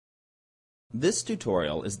This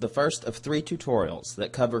tutorial is the first of 3 tutorials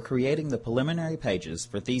that cover creating the preliminary pages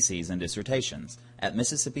for theses and dissertations at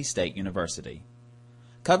Mississippi State University.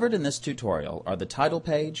 Covered in this tutorial are the title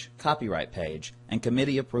page, copyright page, and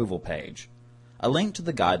committee approval page. A link to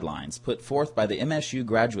the guidelines put forth by the MSU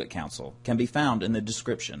Graduate Council can be found in the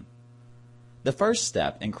description. The first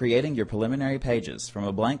step in creating your preliminary pages from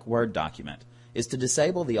a blank Word document is to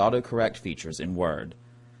disable the autocorrect features in Word.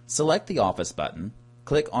 Select the Office button,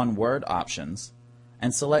 click on Word Options,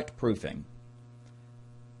 and select Proofing.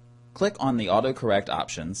 Click on the autocorrect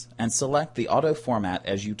options and select the Auto Format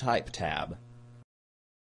as You Type tab.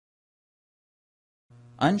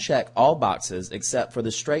 Uncheck all boxes except for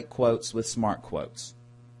the straight quotes with smart quotes.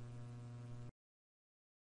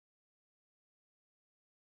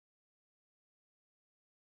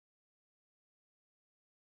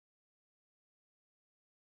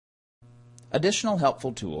 Additional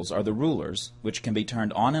helpful tools are the rulers, which can be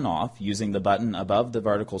turned on and off using the button above the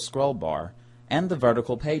vertical scroll bar, and the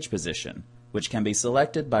vertical page position, which can be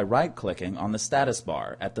selected by right-clicking on the status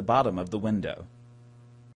bar at the bottom of the window.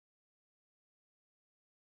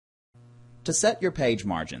 To set your page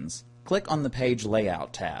margins, click on the Page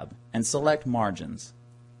Layout tab and select Margins.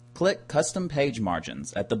 Click Custom Page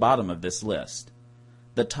Margins at the bottom of this list.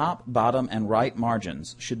 The top, bottom, and right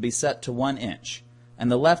margins should be set to 1 inch,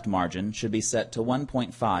 and the left margin should be set to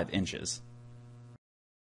 1.5 inches.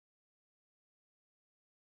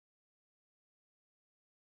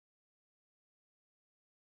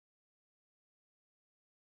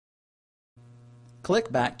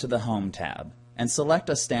 Click back to the Home tab and select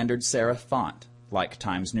a standard serif font, like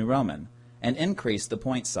Times New Roman, and increase the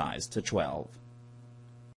point size to 12.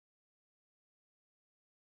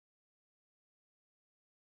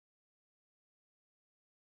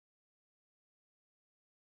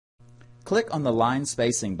 Click on the Line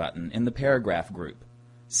Spacing button in the Paragraph group.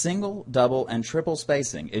 Single, double, and triple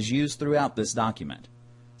spacing is used throughout this document.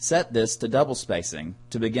 Set this to double spacing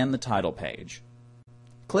to begin the title page.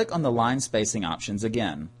 Click on the Line Spacing options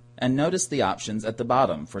again, and notice the options at the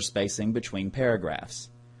bottom for spacing between paragraphs.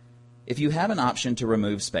 If you have an option to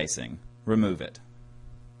remove spacing, remove it.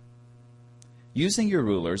 Using your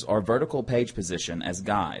rulers or vertical page position as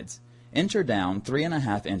guides, enter down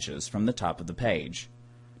 3.5 inches from the top of the page.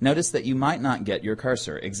 Notice that you might not get your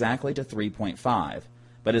cursor exactly to 3.5,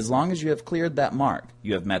 but as long as you have cleared that mark,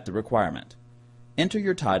 you have met the requirement. Enter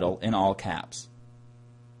your title in all caps.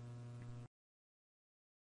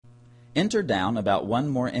 Enter down about 1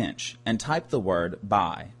 more inch and type the word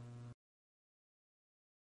by.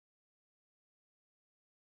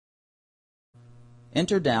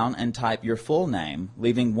 Enter down and type your full name,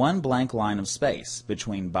 leaving 1 blank line of space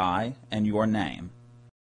between by and your name.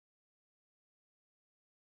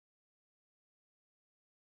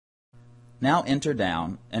 Now enter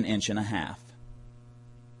down 1.5 inches.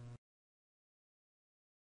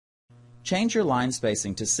 Change your line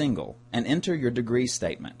spacing to single and enter your degree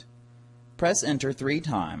statement. Press Enter 3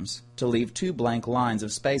 times to leave 2 blank lines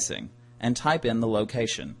of spacing and type in the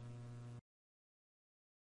location.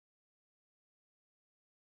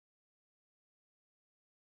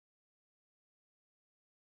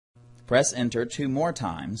 Press Enter 2 more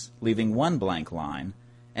times, leaving 1 blank line,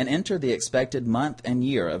 and enter the expected month and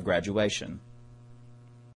year of graduation.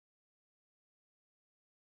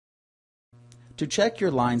 To check your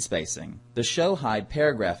line spacing, the Show Hide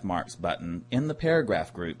Paragraph Marks button in the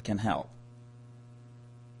Paragraph group can help.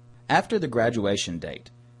 After the graduation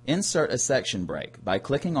date, insert a section break by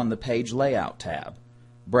clicking on the Page Layout tab,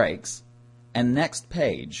 Breaks, and Next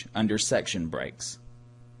Page under Section Breaks.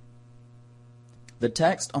 The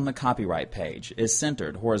text on the copyright page is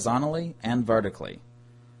centered horizontally and vertically.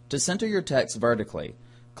 To center your text vertically,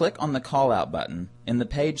 click on the Callout button in the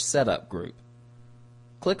Page Setup group.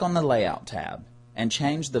 Click on the Layout tab and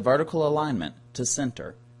change the vertical alignment to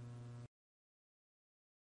center.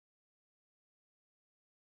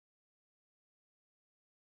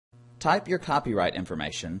 Type your copyright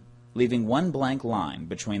information, leaving 1 blank line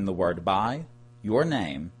between the word by, your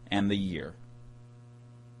name, and the year.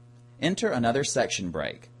 Enter another section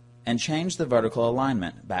break and change the vertical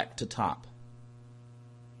alignment back to top.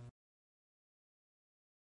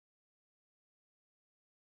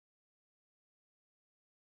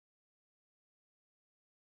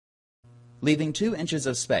 Leaving 2 inches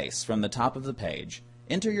of space from the top of the page,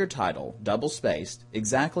 enter your title double-spaced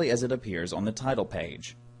exactly as it appears on the title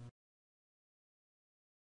page.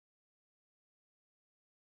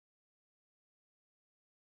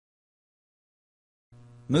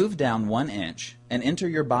 Move down 1 inch and enter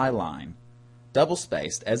your byline,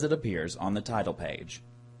 double-spaced as it appears on the title page.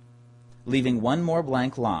 Leaving 1 more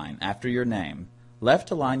blank line after your name,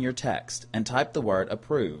 left align your text and type the word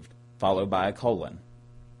approved, followed by a colon.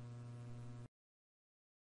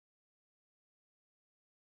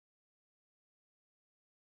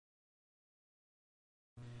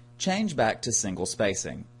 Change back to single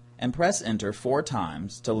spacing and press Enter 4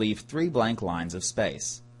 times to leave 3 blank lines of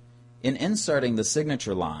space. In inserting the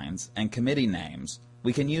signature lines and committee names,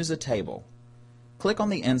 we can use a table. Click on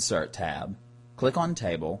the Insert tab, click on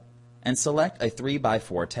Table, and select a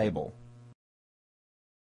 3x4 table.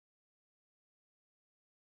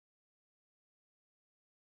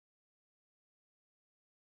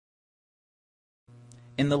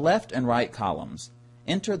 In the left and right columns,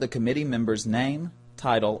 enter the committee member's name,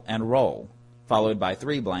 title, and role, followed by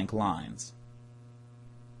 3 blank lines.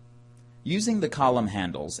 Using the column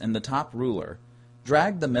handles in the top ruler,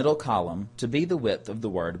 drag the middle column to be the width of the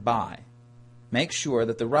word by. Make sure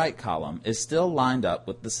that the right column is still lined up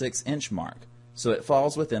with the 6-inch mark, so it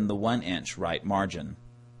falls within the 1-inch right margin.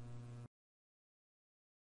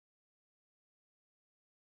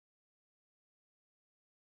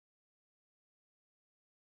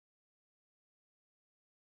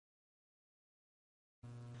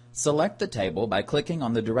 Select the table by clicking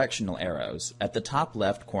on the directional arrows at the top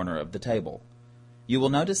left corner of the table. You will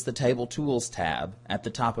notice the Table Tools tab at the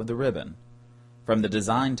top of the ribbon. From the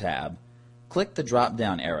Design tab, click the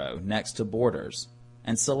drop-down arrow next to Borders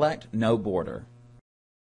and select No Border.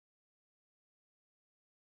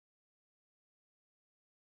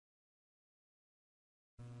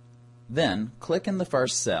 Then, click in the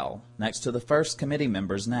first cell next to the first committee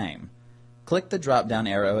member's name. Click the drop-down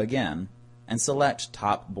arrow again and select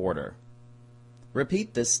Top Border.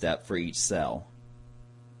 Repeat this step for each cell.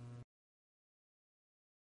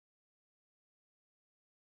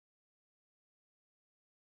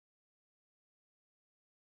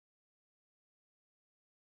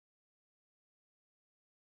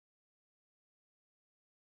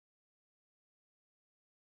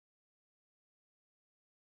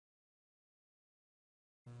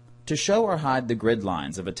 To show or hide the grid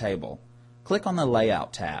lines of a table, click on the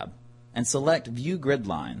Layout tab and select View Grid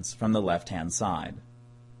Lines from the left-hand side.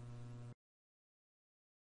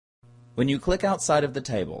 When you click outside of the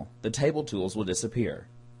table tools will disappear.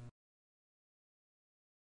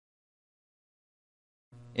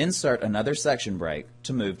 Insert another section break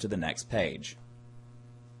to move to the next page.